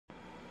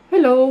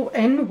Hello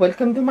and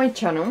welcome to my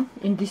channel.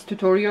 In this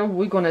tutorial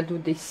we're gonna do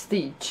this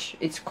stitch.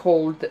 It's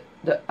called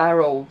the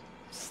arrow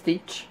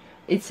stitch.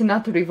 It's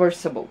not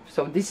reversible,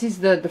 so this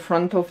is the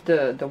front of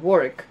the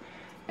work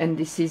and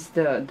this is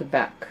the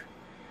back.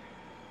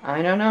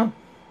 I don't know,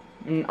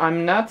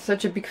 I'm not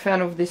such a big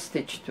fan of this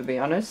stitch, to be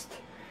honest.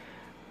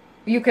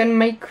 You can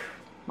make,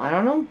 I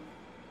don't know,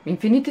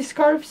 infinity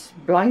scarves,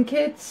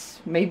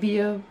 blankets, maybe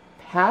a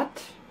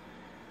hat,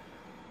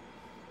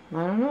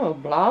 I don't know, a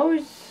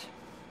blouse.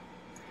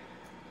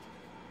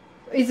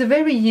 It's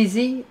very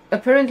easy.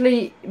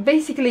 Apparently,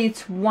 basically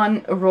it's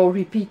one row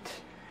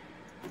repeat.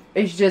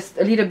 It's just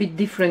a little bit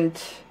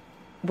different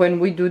when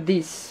we do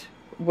this,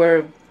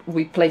 where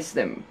we place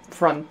them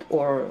front,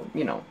 or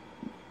you know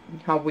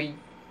how we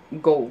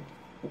go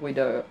with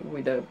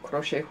a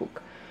crochet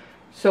hook.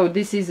 So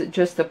this is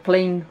just a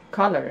plain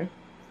color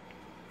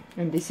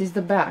and this is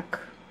the back.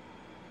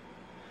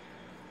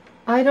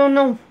 I don't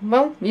know,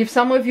 well, if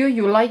some of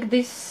you like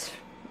this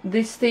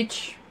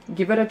stitch,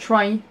 give it a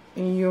try.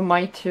 You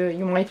might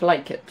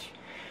like it.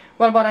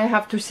 Well, but I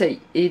have to say,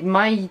 it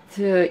might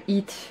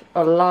eat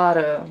a lot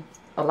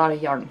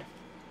of yarn.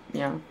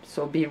 Yeah,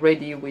 so be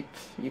ready with,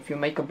 if you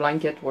make a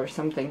blanket or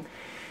something,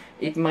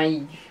 it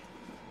might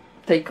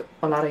take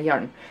a lot of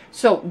yarn.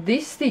 So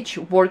this stitch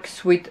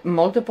works with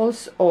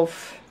multiples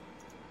of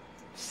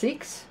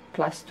 6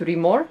 plus 3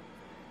 more.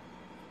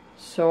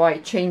 So I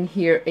chain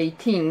here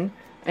 18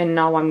 and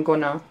now I'm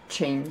gonna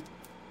chain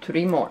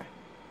 3 more.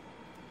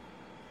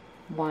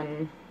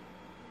 1,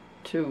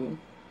 2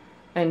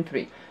 and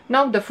 3.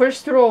 Now the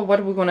first row,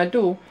 what we're gonna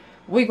do,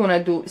 we're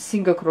gonna do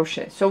single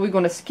crochet. So we're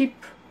gonna skip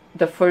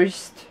the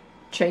first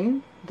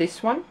chain,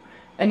 this one,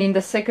 and in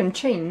the second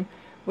chain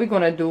we're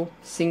gonna do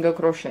single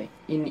crochet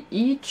in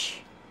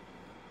each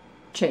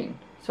chain.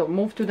 So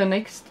move to the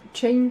next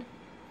chain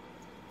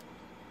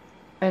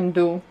and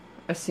do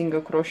a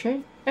single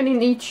crochet, and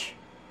in each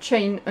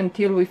chain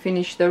until we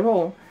finish the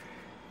row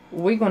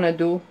we're gonna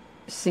do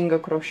single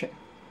crochet.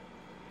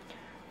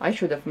 I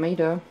should have made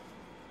a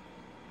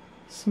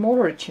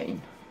smaller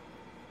chain.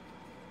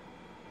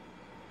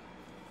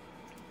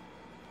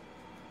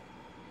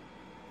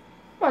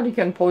 Well, you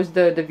can pause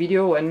the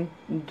video and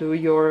do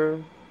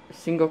your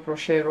single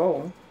crochet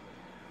row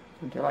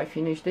until I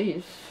finish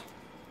this.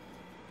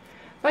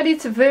 But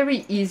it's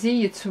very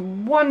easy, it's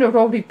one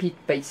row repeat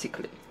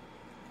basically.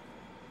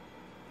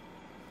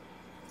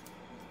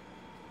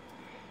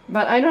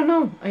 But I don't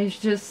know, it's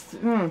just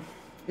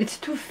it's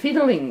too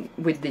fiddling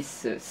with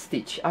this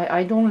stitch.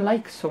 I don't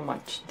like so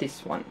much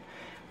this one.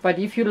 But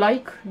if you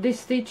like this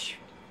stitch,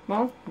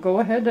 well,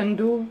 go ahead and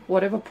do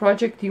whatever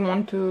project you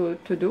want to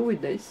do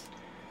with this.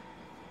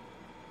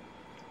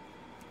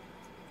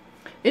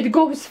 It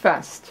goes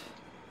fast,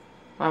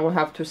 I will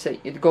have to say,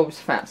 it goes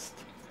fast.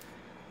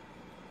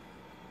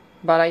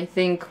 But I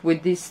think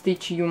with this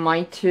stitch you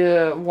might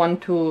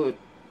want to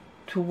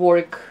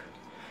work,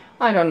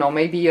 I don't know,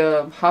 maybe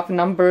a half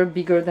number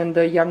bigger than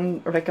the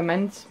yarn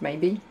recommends,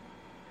 maybe.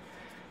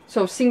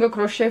 So single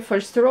crochet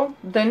first row,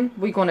 then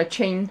we're gonna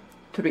chain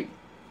 3.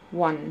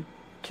 1,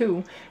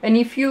 2, and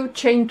if you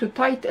chain too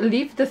tight,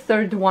 leave the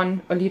third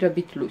one a little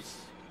bit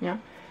loose. Yeah,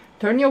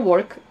 turn your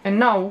work, and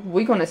now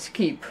we're gonna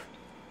skip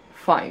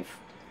 5.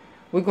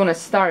 We're gonna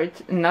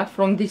start not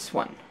from this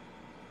one.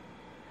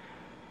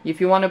 If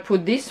you want to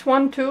put this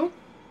one too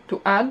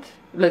to add,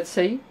 let's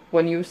say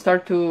when you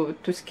start to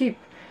skip,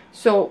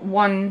 so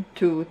 1,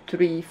 2,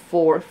 3,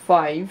 4,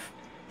 5,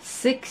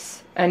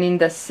 6, and in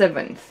the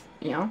 7th.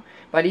 Yeah,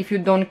 but if you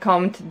don't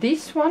count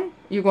this one,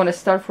 you're gonna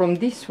start from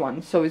this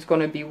one, so it's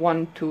gonna be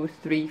 1, 2,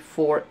 3,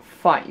 4,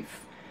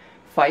 5.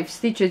 5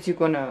 stitches you're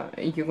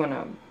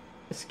gonna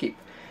skip.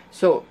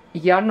 So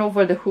yarn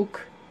over the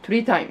hook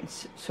 3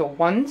 times. So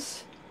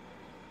once,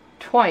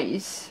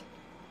 twice,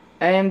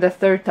 and the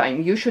third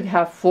time. You should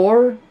have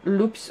 4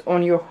 loops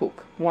on your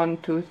hook. 1,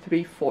 2,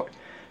 3, 4.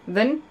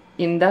 Then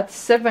in that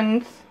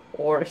 7th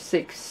or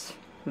 6th,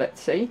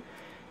 let's say,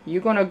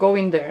 you're gonna go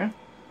in there,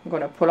 I'm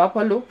gonna pull up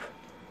a loop,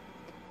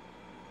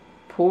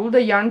 pull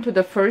the yarn to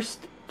the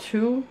first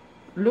 2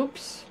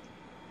 loops,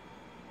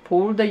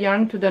 pull the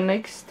yarn to the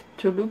next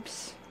 2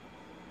 loops,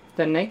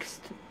 the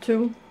next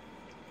 2,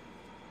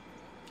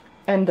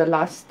 and the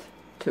last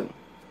 2.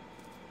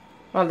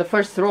 Well, the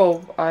first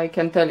row, I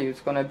can tell you, it's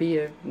gonna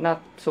be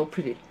not so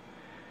pretty.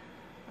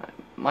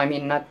 I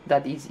mean, not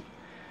that easy.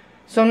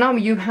 So now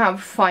you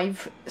have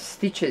 5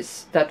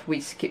 stitches that we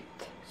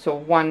skipped. So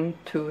 1,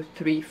 2,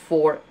 3,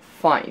 4,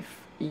 5.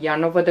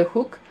 Yarn over the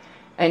hook,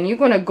 and you're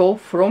gonna go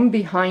from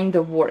behind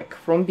the work,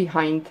 from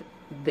behind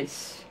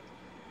this.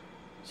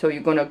 So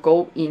you're gonna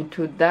go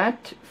into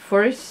that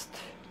first,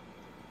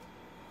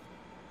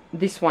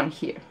 this one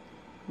here.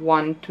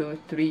 1, 2,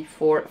 3,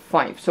 4,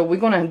 5. So we're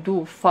gonna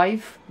do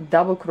 5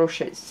 double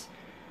crochets.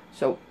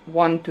 So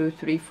 1, 2,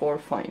 3, 4,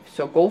 5.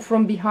 So go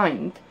from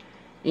behind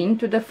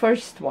into the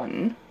first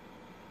one,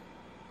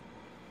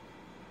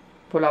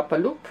 pull up a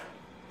loop,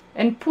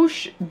 and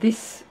push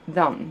this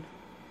down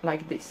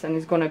like this, and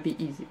it's gonna be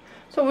easy.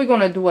 So we're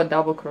gonna do a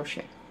double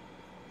crochet.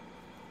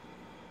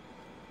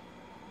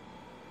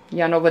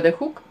 yarn over the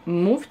hook,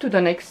 move to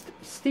the next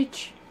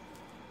stitch,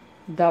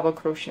 double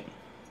crochet.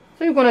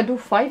 So you're gonna do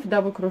 5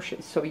 double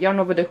crochets. So yarn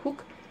over the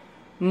hook,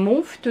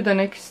 move to the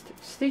next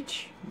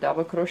stitch,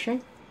 double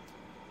crochet,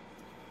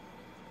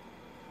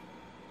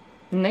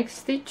 next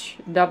stitch,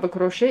 double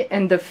crochet,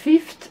 and the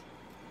 5th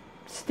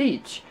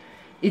stitch,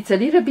 it's a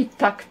little bit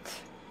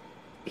tucked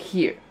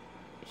here,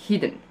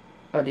 hidden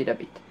a little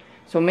bit.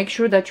 So make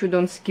sure that you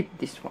don't skip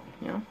this one.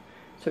 Yeah.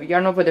 So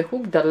yarn over the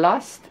hook, the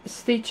last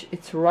stitch,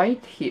 it's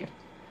right here.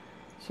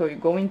 So you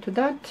go into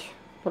that,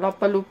 pull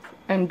up a loop,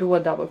 and do a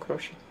double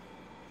crochet.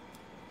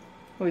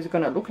 So it's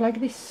gonna look like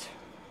this,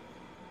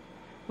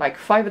 like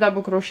 5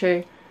 double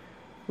crochet,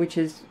 which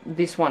is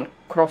this one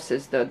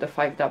crosses the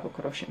 5 double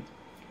crochet.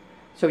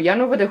 So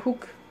yarn over the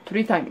hook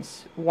 3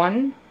 times,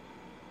 1,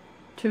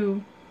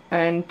 2,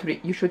 and 3.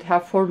 You should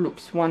have 4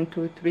 loops, 1,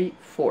 2, 3,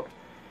 4.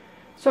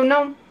 So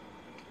now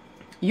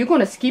you're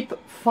gonna skip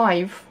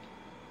 5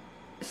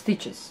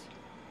 stitches.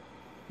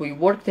 We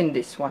worked in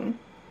this one,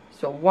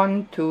 so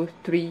 1, 2,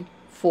 3,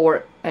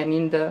 4, and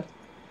in the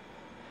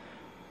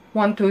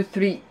 1, 2,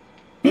 3,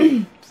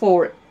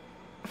 4,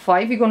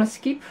 5 you're gonna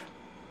skip,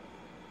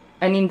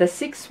 and in the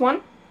 6th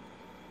one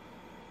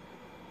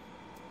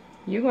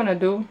you're gonna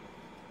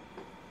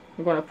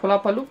pull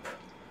up a loop,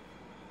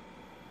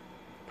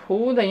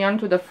 pull the yarn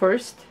to the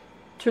first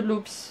 2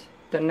 loops,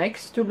 the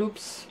next 2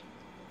 loops,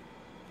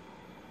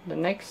 the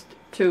next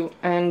 2,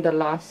 and the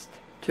last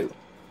 2.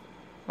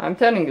 I'm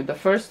telling you, the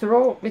first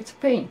row, it's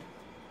pain.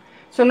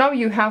 So now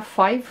you have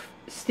 5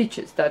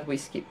 stitches that we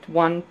skipped.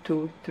 1,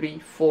 2, 3,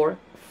 4,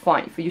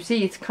 5. You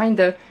see, it's kind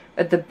of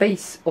at the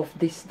base of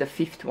this, the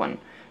 5th one.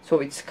 So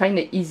it's kind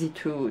of easy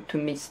to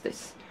miss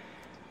this.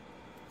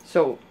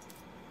 So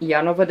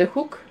yarn over the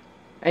hook,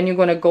 and you're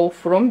gonna go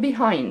from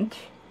behind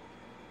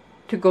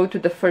to go to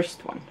the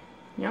first one.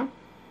 Yeah.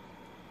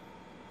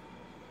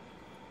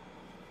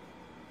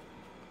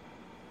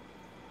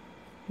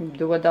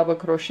 Do a double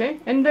crochet,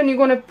 and then you're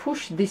gonna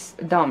push this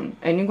down,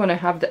 and you're gonna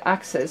have the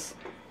access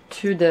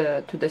to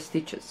the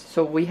stitches.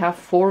 So we have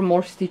 4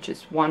 more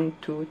stitches, 1,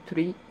 2,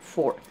 3,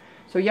 4.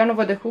 So yarn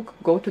over the hook,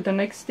 go to the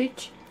next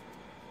stitch,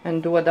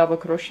 and do a double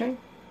crochet,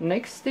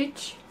 next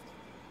stitch,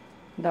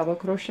 double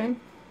crochet,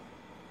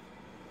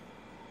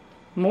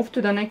 move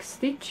to the next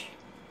stitch,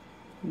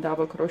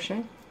 double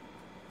crochet,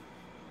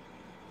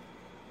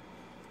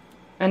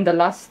 and the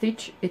last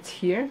stitch, it's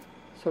here.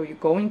 So you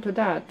go into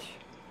that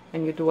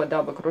and you do a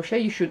double crochet.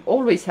 You should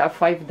always have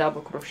 5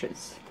 double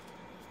crochets.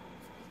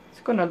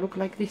 It's gonna look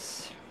like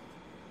this.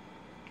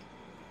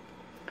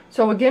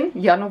 So again,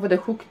 yarn over the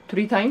hook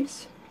 3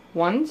 times,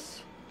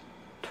 once,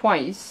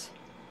 twice,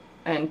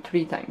 and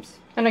 3 times.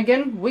 And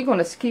again, we're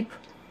gonna skip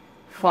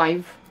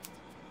 5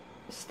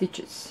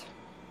 stitches.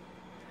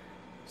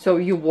 So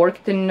you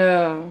worked in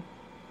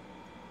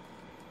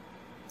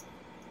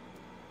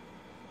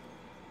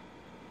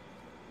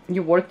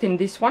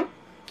this one.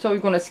 So you're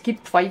gonna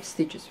skip 5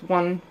 stitches,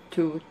 1,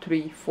 2,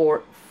 3,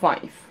 4,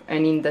 5,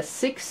 and in the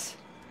 6th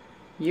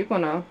you're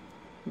gonna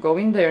go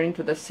in there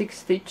into the 6th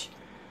stitch,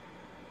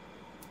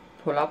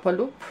 pull up a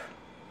loop.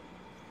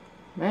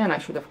 Man, I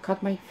should have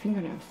cut my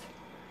fingernails.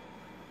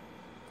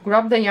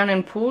 Grab the yarn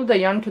and pull the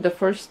yarn to the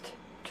first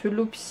 2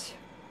 loops,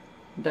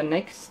 the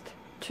next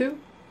 2,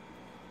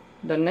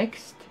 the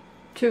next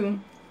 2,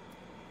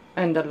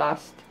 and the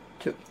last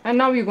 2. And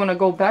now you're gonna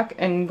go back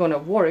and gonna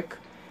work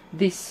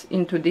this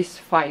into these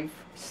 5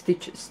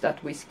 stitches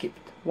that we skipped.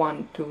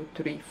 1, 2,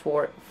 3,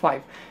 4,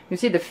 5. You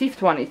see the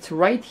 5th one, it's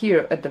right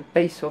here at the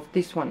base of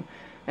this one,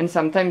 and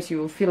sometimes you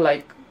will feel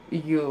like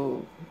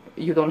you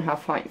don't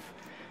have 5.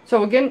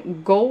 So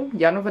again, go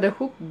yarn over the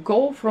hook,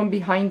 go from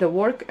behind the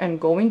work and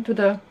go into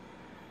the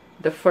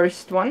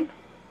first one,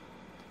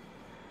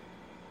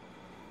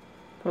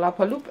 pull up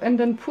a loop, and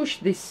then push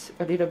this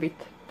a little bit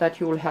that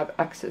you will have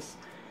access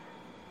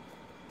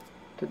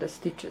to the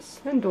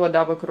stitches, and do a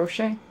double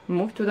crochet,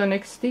 move to the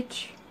next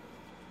stitch,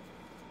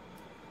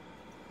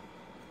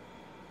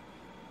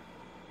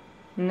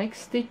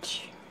 next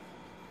stitch,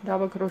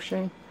 double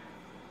crochet,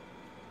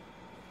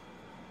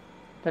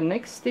 the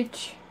next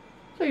stitch.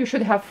 So you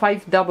should have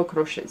 5 double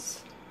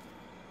crochets,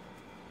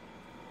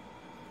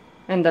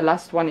 and the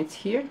last one is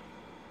here.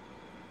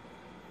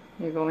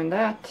 You go in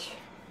that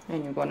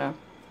and you're gonna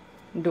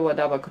do a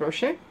double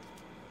crochet,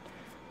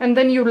 and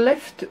then you're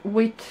left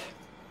with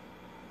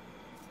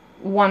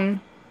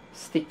 1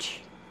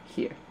 stitch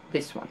here,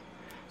 this one.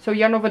 So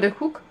yarn over the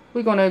hook,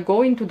 we're gonna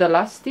go into the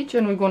last stitch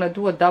and we're gonna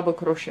do a double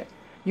crochet.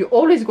 You're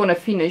always gonna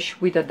finish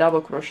with a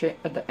double crochet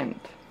at the end,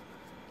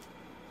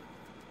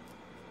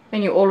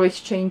 and you always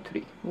chain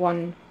 3,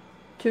 1,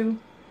 2,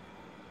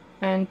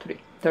 and 3.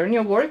 Turn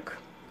your work,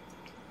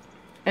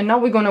 and now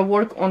we're gonna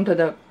work onto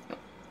the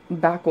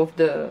back of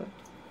the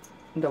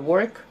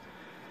work.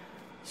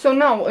 So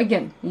now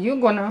again,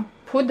 you're gonna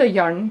put the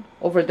yarn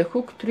over the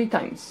hook 3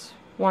 times,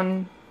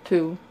 1,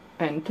 2,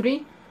 and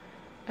 3,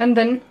 and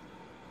then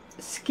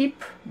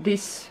skip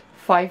these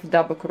 5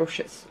 double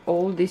crochets.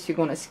 All this you're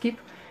gonna skip,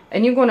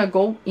 and you're gonna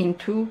go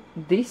into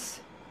this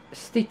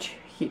stitch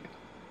here.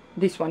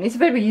 this one. It's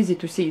very easy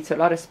to see, it's a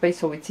lot of space,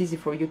 so it's easy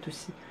for you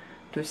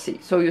to see.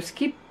 So you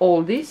skip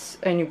all this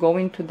and you go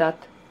into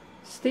that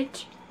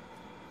stitch,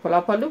 pull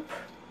up a loop,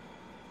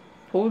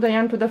 pull the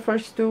yarn to the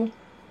first two,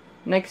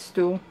 next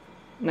two,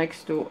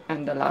 next two,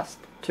 and the last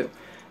two.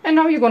 And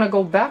now you're gonna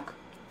go back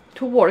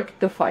to work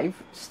the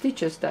 5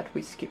 stitches that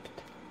we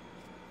skipped.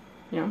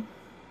 Yeah,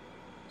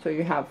 so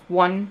you have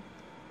 1,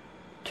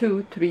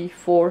 2, 3,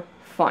 4,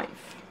 5.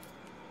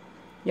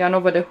 Yarn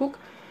over the hook,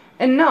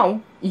 and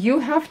now you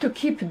have to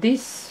keep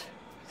this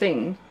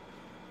thing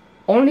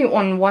only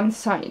on one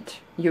side.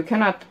 You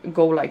cannot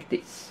go like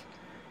this.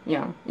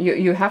 Yeah,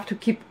 you have to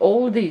keep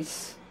all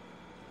this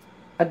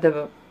at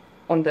the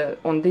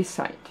on this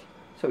side.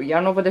 So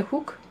yarn over the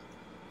hook,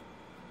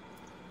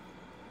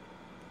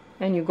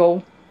 and you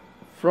go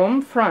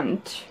from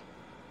front,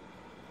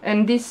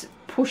 and this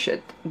push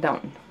it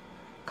down,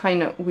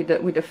 kind of with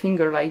the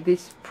finger like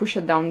this, push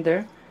it down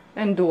there,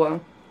 and do a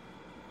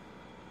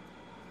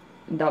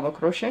double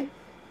crochet,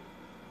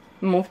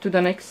 move to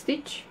the next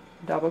stitch,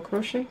 double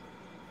crochet,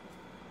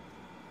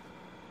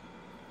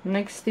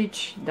 next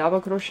stitch,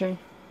 double crochet.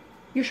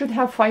 You should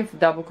have 5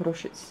 double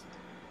crochets.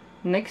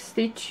 Next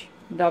stitch,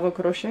 double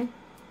crochet,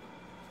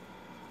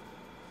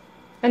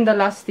 and the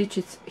last stitch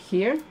is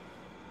here,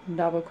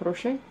 double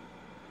crochet.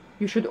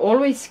 You should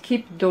always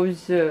keep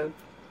those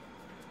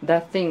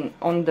that thing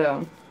on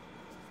the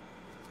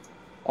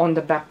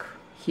back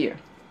here.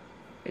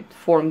 It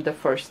formed the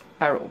first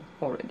arrow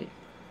already.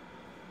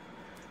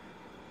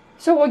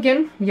 So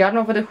again, yarn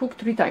over the hook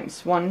 3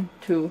 times, 1,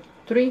 2,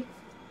 3.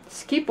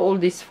 Skip all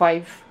these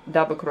 5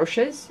 double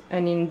crochets,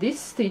 and in this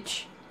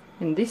stitch,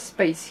 in this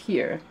space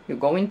here, you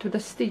go into the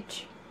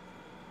stitch,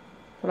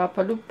 pull up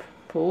a loop,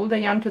 pull the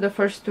yarn to the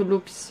first 2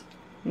 loops,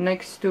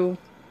 next 2,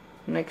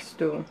 next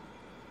 2,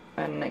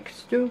 and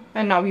next 2,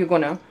 and now you're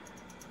gonna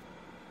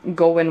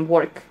go and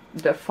work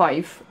the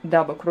 5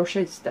 double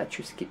crochets that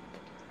you skipped.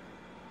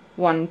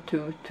 1,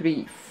 2,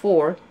 3,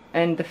 4,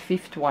 and the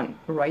 5th one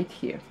right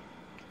here.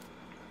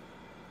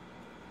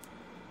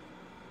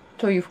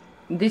 So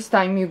this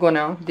time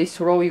this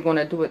row you're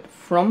gonna do it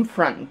from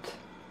front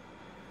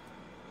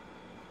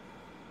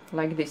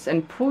like this,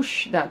 and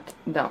push that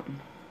down,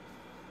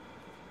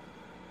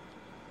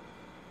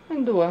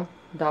 and do a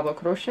double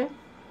crochet,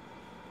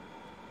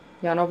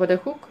 yarn over the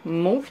hook,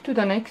 move to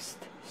the next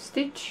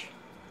stitch,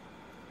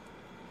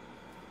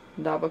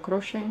 double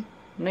crochet,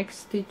 next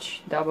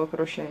stitch, double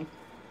crochet,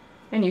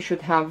 and you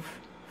should have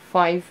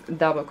 5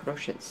 double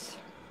crochets,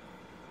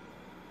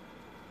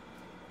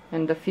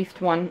 and the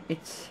 5th one,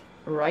 it's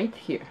right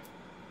here.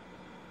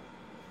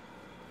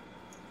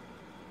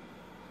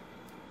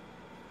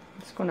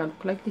 It's gonna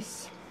look like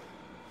this.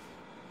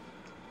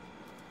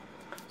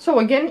 So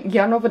again,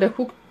 yarn over the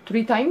hook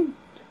 3 times,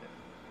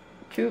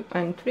 2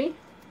 and 3,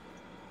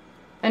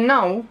 and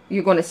now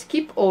you're gonna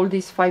skip all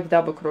these 5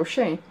 double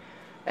crochet,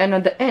 and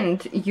at the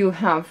end you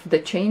have the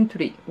chain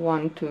 3,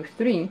 1, 2,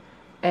 3,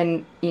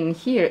 and in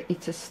here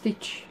it's a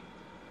stitch.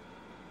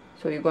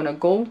 So you're gonna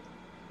go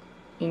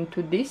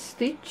into this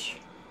stitch,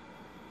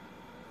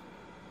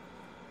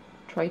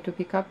 try to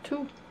pick up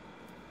 2,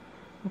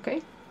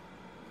 okay?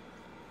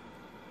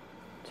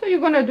 So you're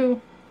gonna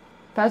do,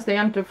 pass the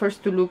yarn to the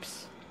first 2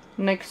 loops,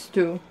 next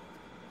 2,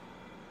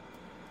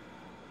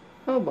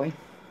 oh boy,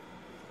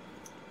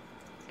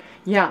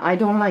 yeah, I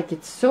don't like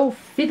it, so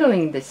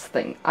fiddling this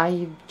thing,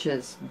 I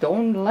just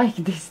don't like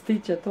this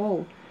stitch at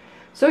all.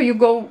 So you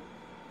go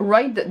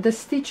right the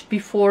stitch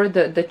before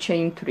the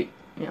chain 3,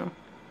 yeah,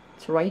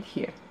 it's right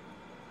here.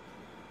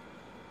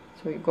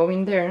 So you go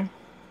in there,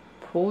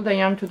 pull the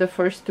yarn to the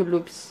first 2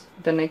 loops,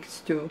 the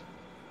next 2,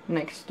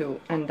 next 2,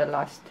 and the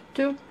last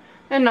 2,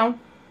 and now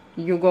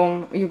you're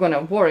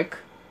gonna work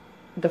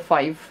the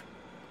 5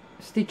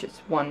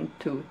 stitches, 1,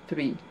 2,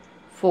 3,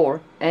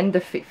 4, and the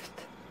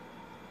 5th.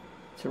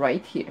 It's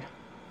right here.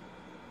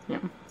 Yeah.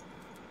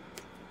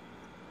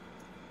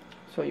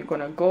 So you're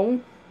gonna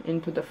go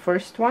into the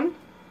first one,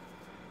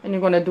 and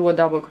you're gonna do a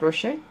double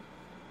crochet,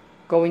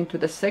 go into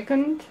the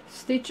second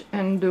stitch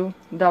and do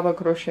double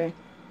crochet,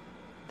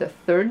 the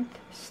 3rd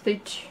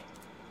stitch,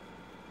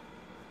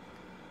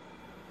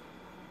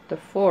 the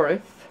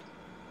 4th,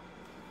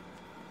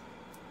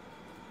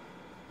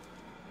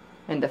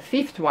 and the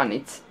 5th one,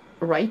 it's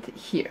right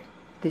here,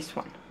 this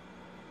one.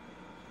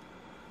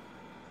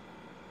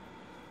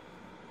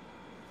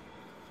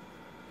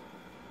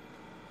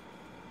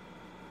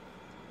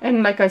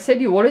 And like I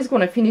said, you're always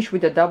going to finish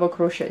with a double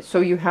crochet.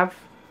 So you have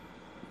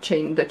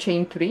the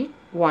chain 3,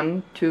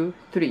 1, 2,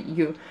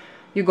 3.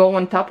 You go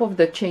on top of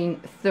the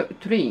chain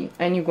 3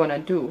 and you're going to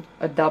do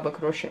a double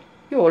crochet.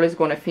 You're always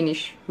going to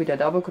finish with a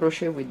double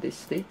crochet with this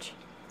stitch,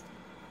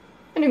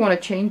 and you're going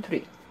to chain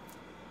 3.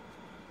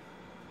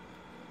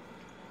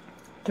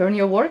 Turn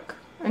your work,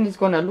 and it's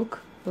going to look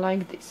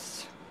like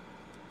this.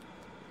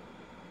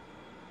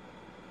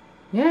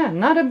 Yeah,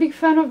 not a big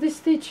fan of this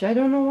stitch, I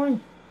don't know why.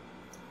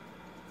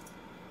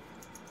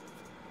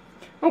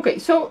 Okay,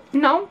 so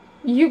now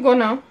you're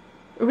gonna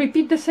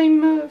repeat the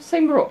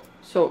same row.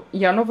 So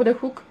yarn over the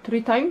hook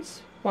 3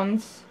 times,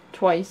 once,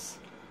 twice,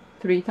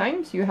 3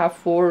 times, you have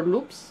 4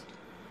 loops.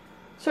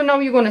 So now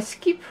you're gonna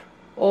skip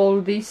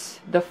all this,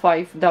 the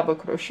 5 double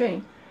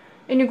crochet,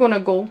 and you're gonna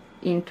go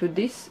into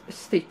this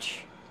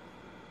stitch,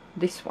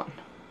 this one.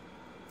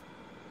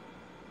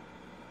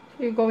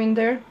 So you go in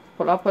there,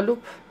 pull up a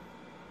loop,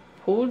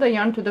 pull the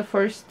yarn to the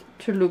first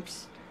 2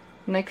 loops,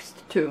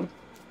 next 2,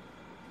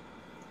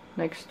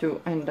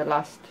 and the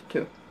last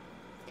 2.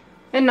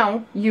 And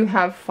now you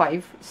have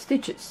 5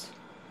 stitches.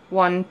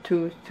 1,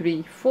 2,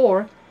 3,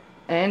 4,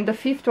 and the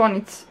 5th one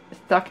it's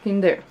tucked in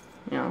there.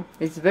 Yeah,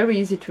 it's very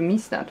easy to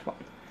miss that one.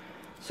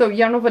 So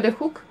yarn over the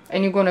hook,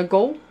 and you're gonna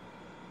go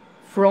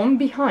from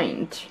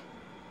behind,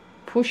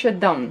 push it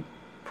down,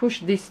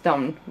 push this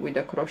down with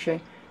the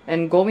crochet,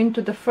 and go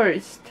into the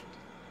first,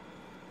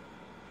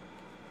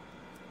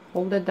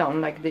 hold it down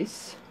like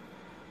this,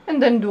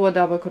 and then do a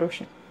double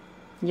crochet.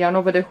 Yarn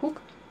over the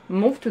hook,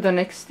 move to the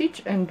next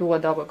stitch and do a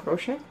double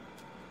crochet.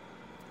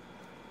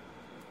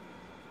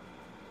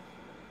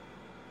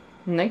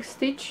 Next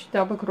stitch,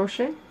 double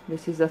crochet,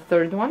 this is the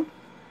 3rd one,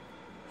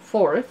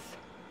 4th,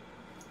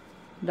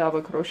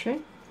 double crochet,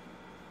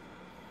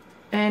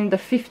 and the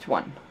 5th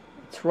one,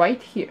 it's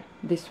right here,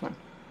 this one.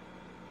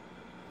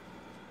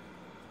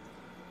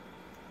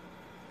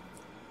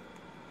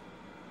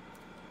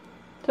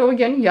 So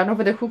again, yarn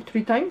over the hook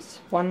 3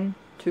 times, 1,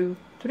 2,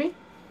 3.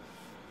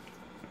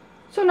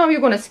 So now you're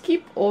gonna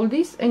skip all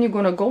this, and you're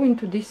gonna go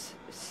into this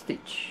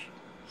stitch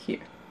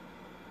here,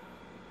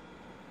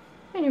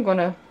 and you're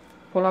gonna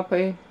pull up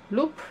a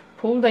loop,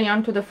 pull the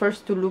yarn to the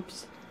first 2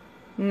 loops,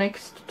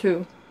 next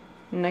 2,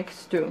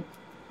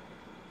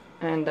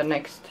 and the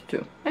next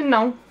 2. And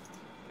now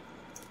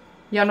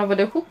yarn over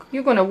the hook,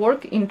 you're gonna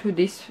work into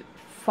these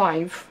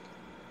 5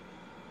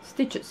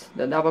 stitches,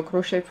 the double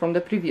crochet from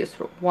the previous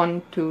row,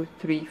 1, 2,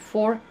 3,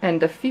 4,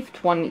 and the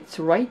 5th one it's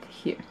right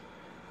here.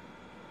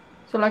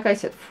 So like I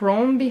said,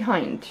 from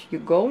behind you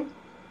go,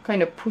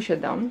 kind of push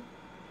it down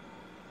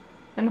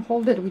and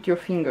hold it with your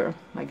finger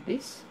like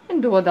this,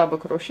 and do a double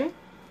crochet,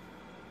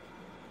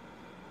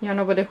 yarn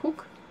over the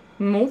hook,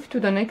 move to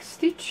the next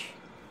stitch,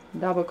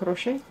 double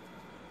crochet,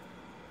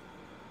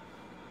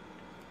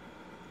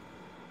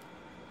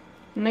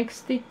 next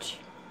stitch,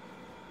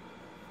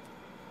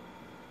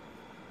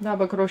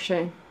 double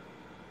crochet,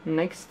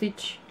 next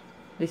stitch,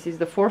 this is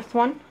the 4th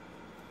one,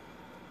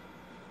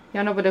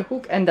 yarn over the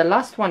hook, and the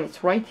last one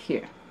is right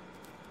here.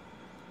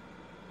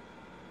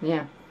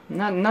 Yeah,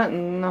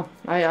 no,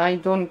 I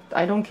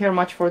don't care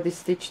much for this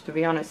stitch, to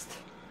be honest.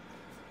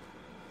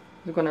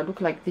 It's gonna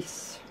look like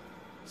this.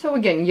 So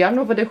again, yarn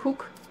over the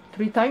hook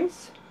 3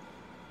 times.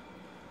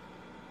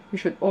 You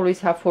should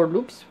always have 4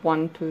 loops,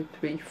 1, 2,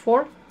 3,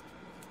 4,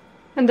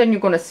 and then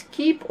you're gonna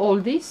skip all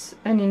this,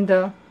 and in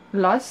the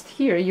last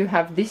here you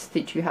have this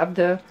stitch, you have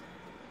the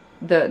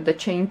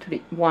chain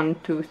 3, 1,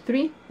 2,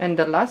 3, and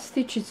the last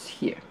stitch is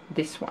here,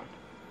 this one.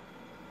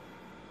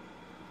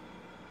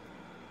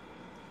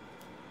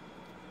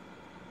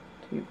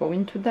 So you go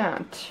into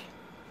that,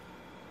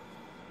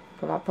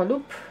 pull up a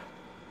loop,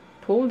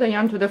 pull the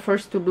yarn to the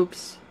first 2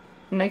 loops,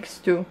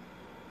 next 2,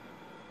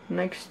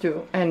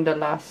 and the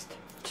last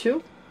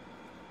 2,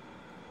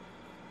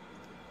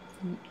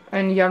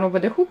 and yarn over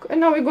the hook.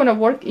 And now we're gonna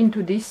work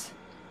into these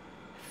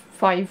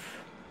 5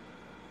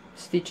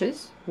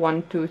 stitches,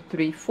 1, 2,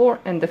 3, 4,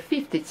 and the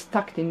 5th it's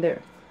tucked in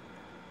there.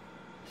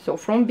 So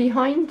from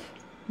behind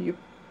you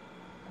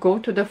go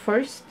to the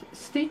first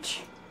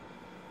stitch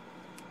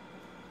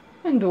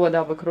and do a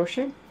double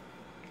crochet,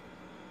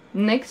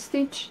 next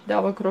stitch,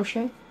 double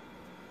crochet,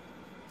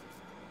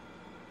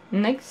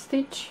 next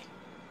stitch,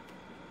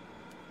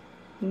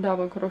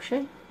 double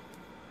crochet,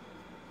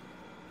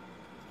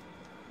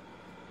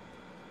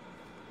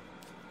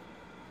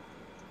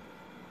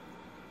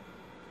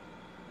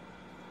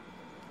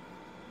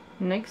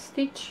 next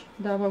stitch,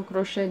 double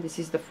crochet. This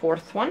is the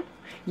 4th one.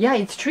 Yeah,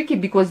 it's tricky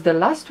because the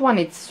last one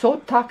it's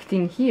so tucked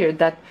in here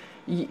that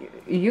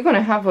you're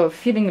gonna have a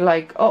feeling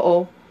like,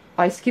 uh-oh,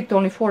 I skipped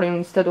only 4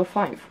 instead of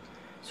 5.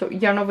 So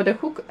yarn over the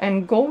hook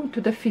and go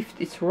to the 5th,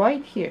 it's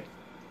right here,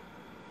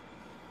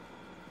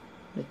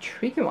 the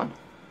tricky one.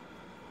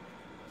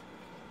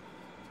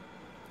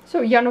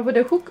 So yarn over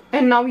the hook,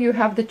 and now you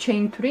have the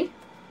chain 3.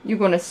 You're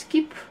gonna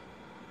skip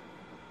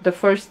the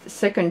first,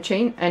 2nd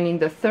chain, and in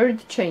the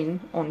 3rd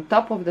chain, on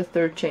top of the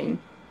 3rd chain,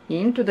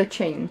 into the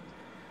chain,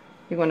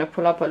 you're gonna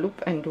pull up a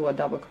loop and do a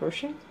double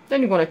crochet,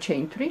 then you're gonna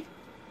chain 3,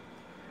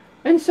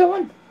 and so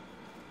on.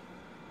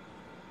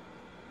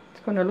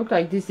 It's gonna look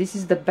like this. This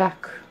is the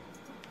back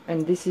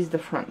and this is the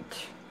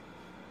front.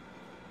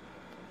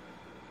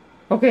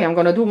 Okay, I'm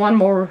gonna do one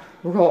more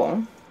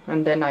row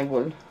and then I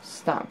will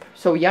stop.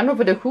 So yarn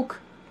over the hook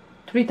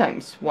 3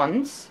 times,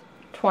 once,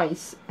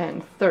 twice,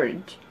 and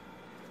 3rd.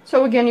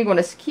 So again, you're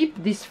gonna skip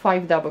these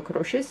 5 double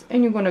crochets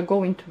and you're gonna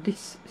go into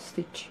this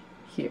stitch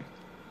here,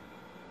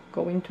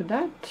 go into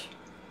that,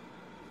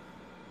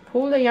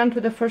 pull the yarn to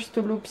the first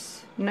 2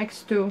 loops,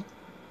 next 2,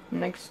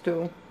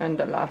 and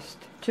the last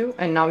 2,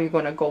 and now you're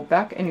gonna go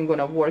back and you're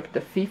gonna work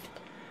the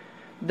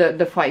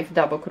 5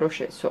 double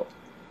crochet. So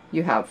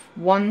you have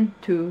 1,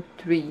 2,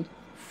 3,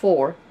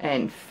 4,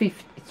 and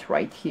 5th, it's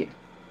right here.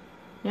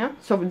 Yeah,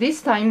 so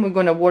this time we're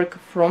gonna work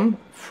from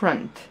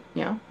front.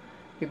 Yeah,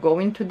 you go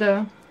into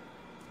the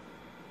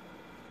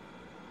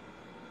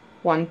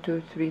 1,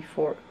 2, 3,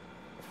 4,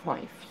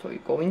 5. So you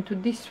go into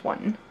this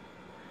one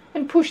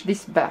and push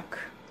this back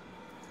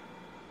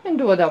and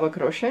do a double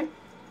crochet.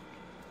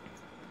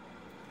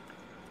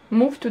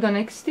 Move to the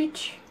next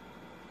stitch,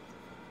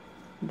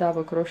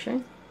 double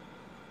crochet,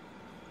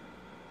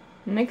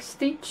 next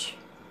stitch,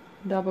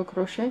 double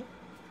crochet,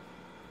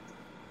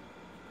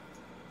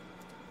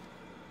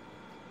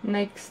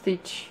 next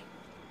stitch,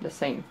 the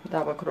same,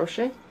 double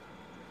crochet,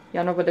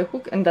 yarn over the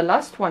hook, and the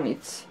last one,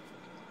 it's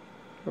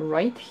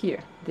right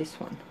here, this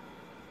one,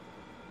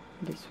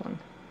 this one.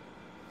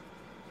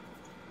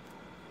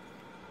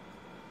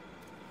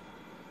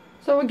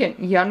 So again,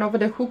 yarn over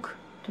the hook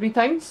 3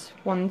 times,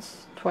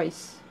 once,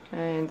 twice,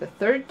 and the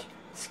third.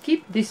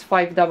 Skip these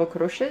 5 double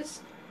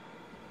crochets,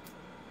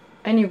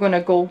 and you're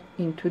gonna go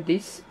into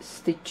this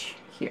stitch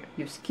here.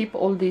 You skip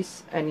all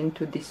this and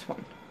into this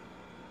one.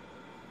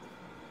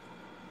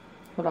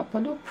 Pull up a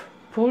loop,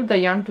 pull the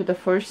yarn to the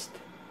first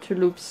 2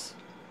 loops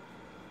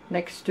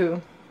next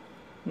to,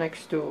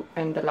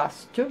 and the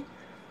last 2.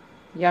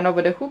 Yarn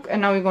over the hook,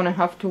 and now you're gonna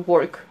have to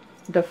work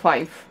the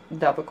 5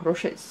 double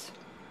crochets.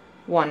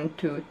 1,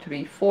 2,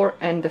 3, 4,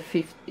 and the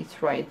 5th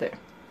is right there.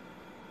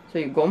 So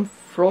you go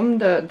from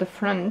the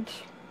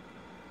front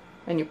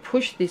and you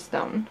push this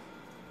down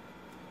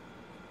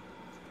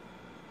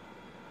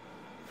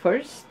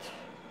first,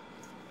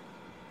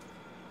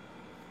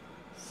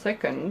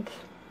 second,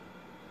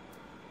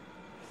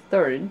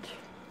 third,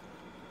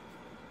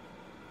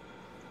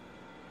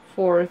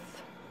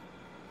 fourth,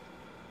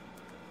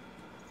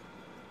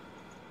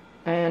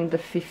 and the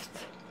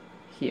 5th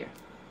here.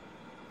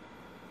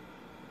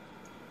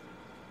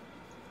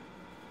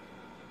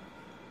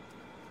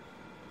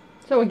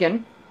 So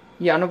again,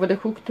 yarn over the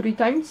hook 3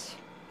 times.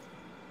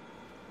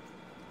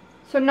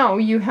 So now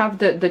you have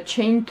the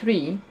chain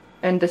 3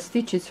 and the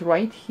stitch is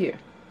right here,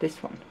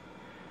 this one.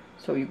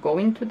 So you go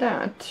into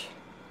that,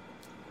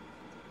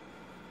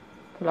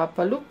 pull up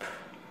a loop,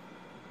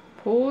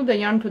 pull the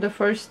yarn to the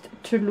first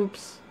 2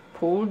 loops,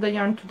 pull the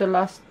yarn to the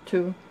last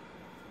 2,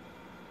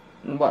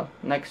 well,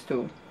 next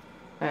 2,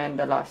 and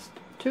the last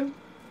 2.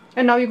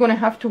 And now you're going to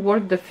have to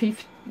work the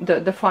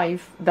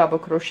 5 double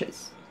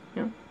crochets.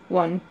 Yeah?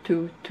 1,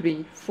 2,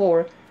 3,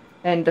 4,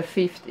 and the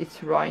 5th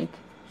is right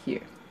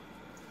here.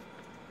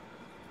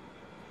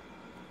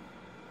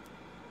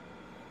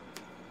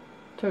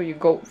 So you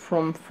go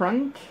from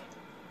front,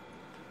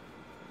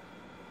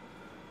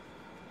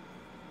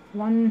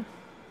 1,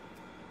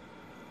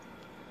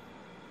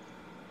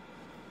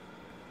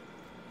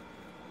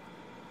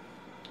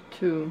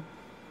 2,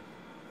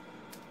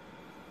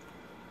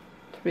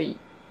 3,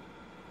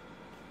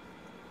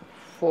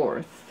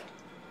 4th,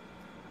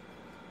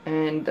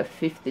 and the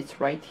 5th is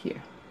right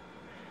here.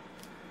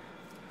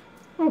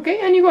 Okay,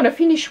 and you're gonna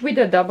finish with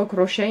a double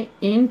crochet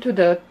into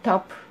the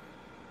top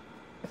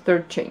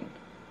 3rd chain.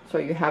 So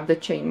you have the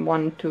chain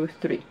 1, 2,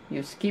 3.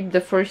 You skip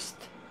the first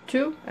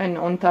 2, and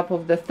on top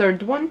of the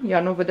 3rd one,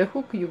 yarn over the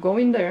hook, you go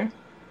in there,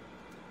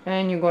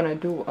 and you're gonna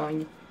do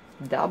a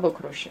double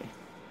crochet,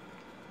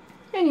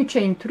 and you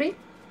chain 3,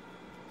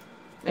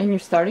 and you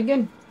start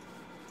again,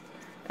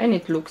 and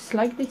it looks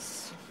like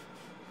this.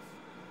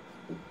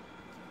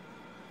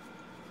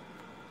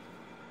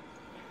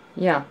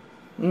 Yeah,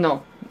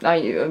 no,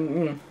 I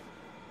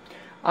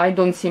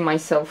don't see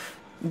myself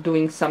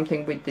doing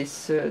something with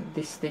this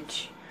this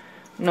stitch.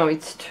 No,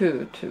 it's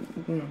too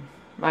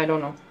I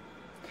don't know.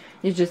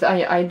 It's just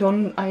I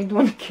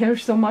don't care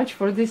so much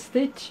for this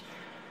stitch.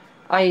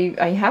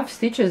 I have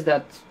stitches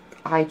that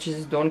I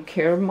just don't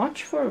care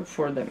much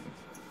for them.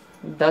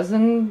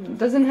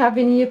 Doesn't have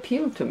any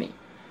appeal to me.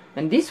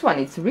 And this one,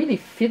 it's really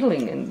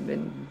fiddling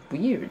and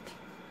weird.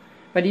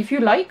 But if you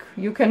like,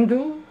 you can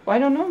do, I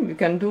don't know, you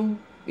can do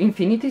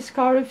infinity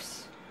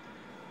scarves,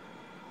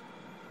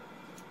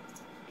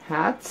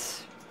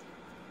 hats.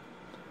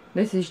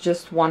 This is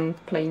just one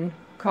plain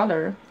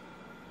color.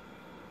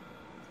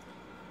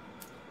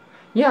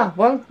 Yeah,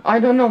 well, I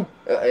don't know.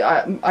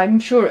 I'm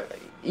sure,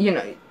 you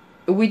know,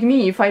 with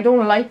me, if I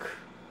don't like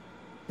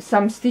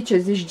some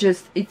stitches, it's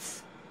just,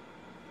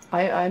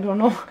 I don't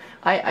know.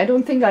 I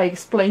don't think I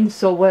explained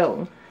so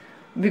well,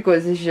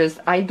 because it's just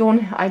I don't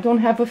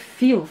have a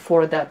feel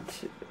for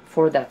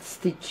that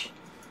stitch.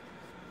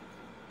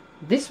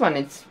 This one,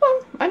 it's,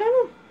 well, I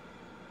don't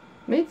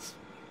know. It's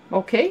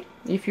okay.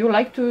 If you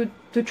like to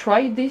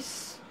try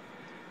this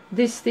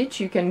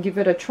stitch, you can give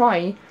it a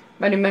try.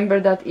 But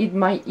remember that it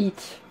might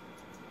eat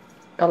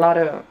a lot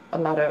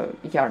of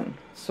yarn.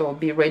 So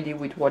be ready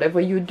with whatever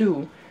you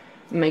do.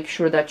 Make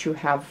sure that you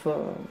have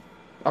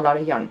a lot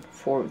of yarn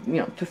for,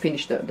 you know, to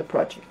finish the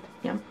project.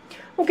 Yeah.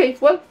 Okay.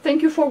 Well,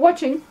 thank you for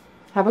watching.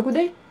 Have a good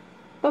day.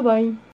 Bye bye.